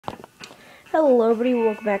Hello everybody,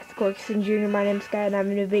 welcome back to Corkson Jr. My name's Sky and I have a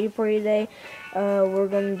new video for you today. We're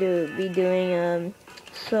going to be doing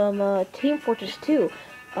some Team Fortress 2.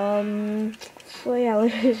 So yeah,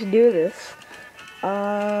 let's just do this.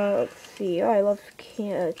 Let's see. Oh, I love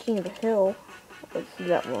King of the Hill. Let's do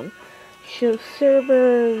that one. Show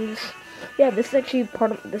servers. Yeah, this is actually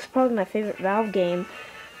probably my favorite Valve game.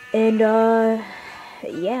 And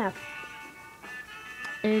yeah.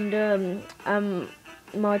 And I'm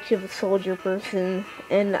much of a soldier person,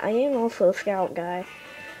 and I am also a scout guy.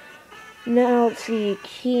 Now, let's see,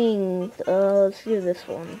 King, let's do this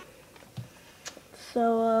one.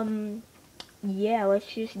 So, yeah, let's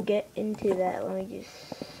just get into that. Let me just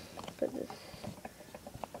put this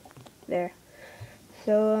there.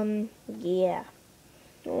 So, yeah.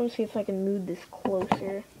 I want to see if I can move this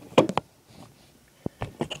closer.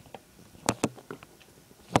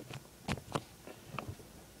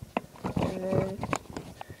 And then,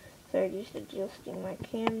 start just adjusting my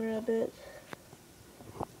camera a bit.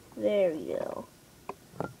 There we go.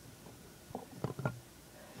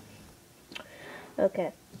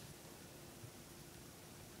 Okay.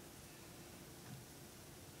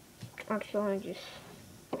 Actually, I just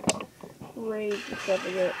raise this up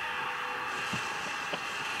a bit.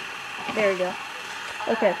 There we go.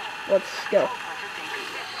 Okay, let's go.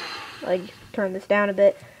 Like, turn this down a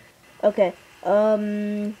bit. Okay,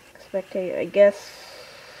 spectator, I guess.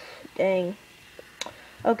 Dang.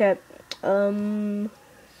 Okay,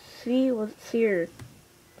 see what's here.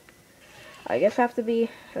 I guess I have to be,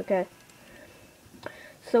 okay.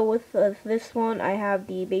 So with this one, I have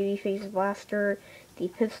the babyface blaster, the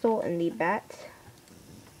pistol, and the bat.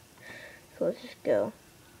 So let's just go.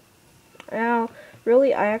 Now,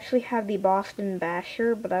 really, I actually have the Boston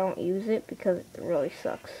Basher, but I don't use it because it really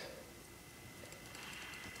sucks.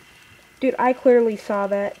 Dude, I clearly saw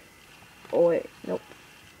that. Oh, wait, nope.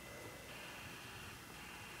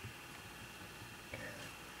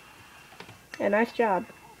 Yeah, nice job.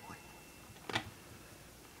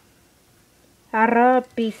 Hara,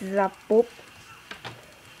 pieces of poop.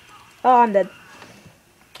 Oh, I'm dead.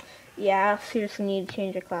 Yeah, I seriously need to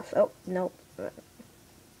change the class. Oh, nope.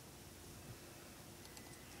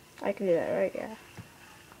 I can do that, right? Yeah.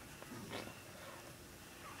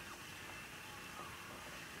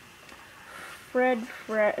 Fred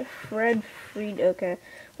Freed, okay.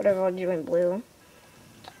 Whatever, I'll join blue.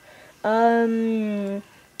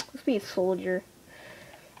 Let's be a soldier.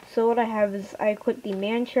 So what I have is I equipped the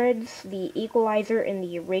man treads, the equalizer, and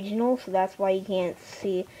the original, so that's why you can't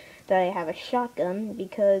see that I have a shotgun,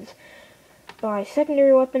 because my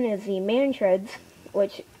secondary weapon is the man treads,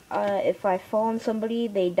 which, if I fall on somebody,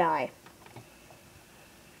 they die.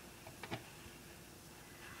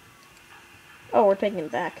 Oh, we're taking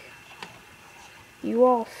it back. You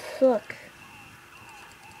all suck.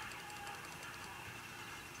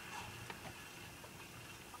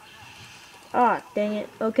 Ah, dang it.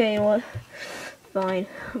 Okay, what? Fine.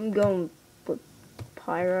 I'm going with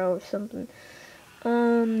pyro or something.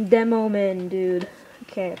 Demo man, dude.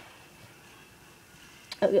 Okay.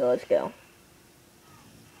 Okay, let's go.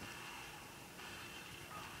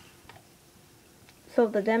 So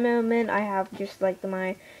the demo man, I have just like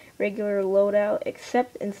my regular loadout,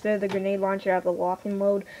 except instead of the grenade launcher, I have the lock and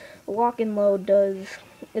load. The lock and load is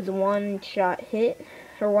a one-shot hit,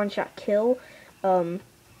 or one-shot kill,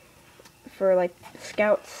 for like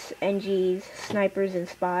scouts, NGs, snipers, and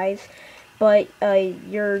spies. But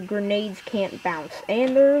your grenades can't bounce.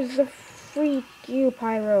 And there's a freak you,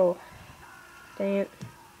 pyro. Dang it.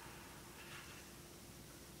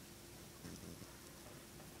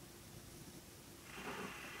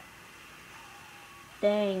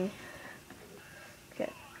 Dang.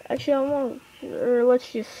 Okay. Actually, I want, or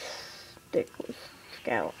let's just stick with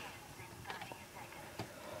scout.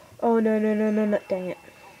 Oh no no no no no! Dang it.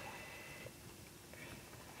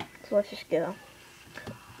 So let's just go.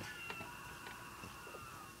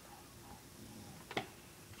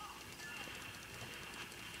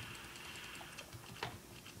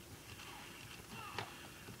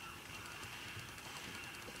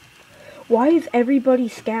 Why is everybody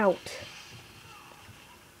scout?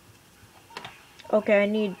 Okay, I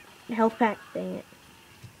need health pack. Dang it.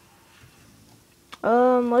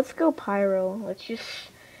 Let's go pyro. Let's just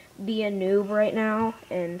be a noob right now.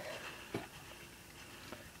 And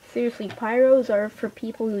seriously, pyros are for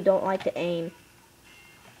people who don't like to aim.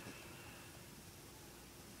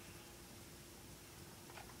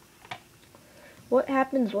 What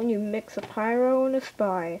happens when you mix a pyro and a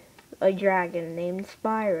spy? A dragon named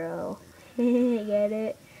Spyro. Get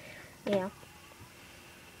it? Yeah.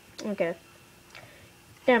 Okay.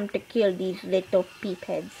 Time to kill these little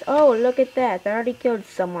peepheads. Oh, look at that. I already killed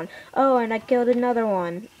someone. Oh, and I killed another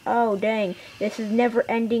one. Oh, dang. This is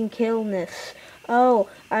never-ending killness. Oh,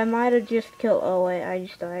 I might have just killed... Oh, wait, I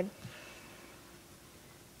just died.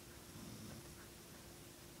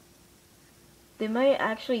 They might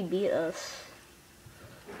actually beat us.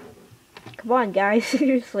 Come on, guys.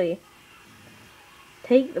 Seriously.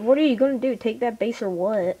 What are you gonna do? Take that base or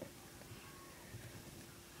what?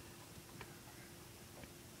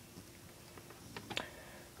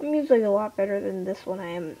 I'm usually a lot better than this one I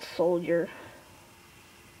am soldier.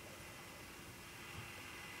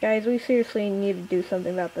 Guys, we seriously need to do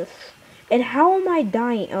something about this. And how am I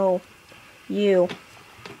dying? Oh, you.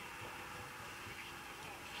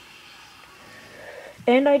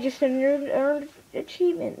 And I just earned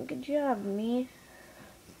achievement. Good job, me.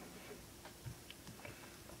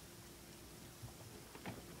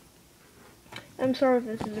 I'm sorry if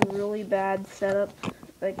this is a really bad setup,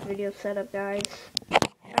 like video setup, guys.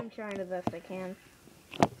 I'm trying the best I can.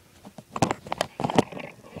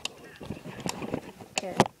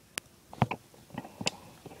 Okay.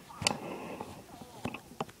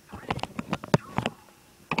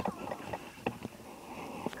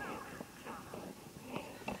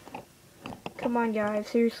 Come on, guys.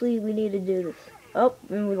 Seriously, we need to do this. Oh,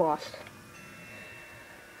 and we lost.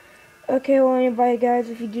 Okay, well, anyway, guys,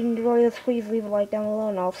 if you did enjoy this, please leave a like down below,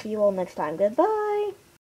 and I'll see you all next time. Goodbye!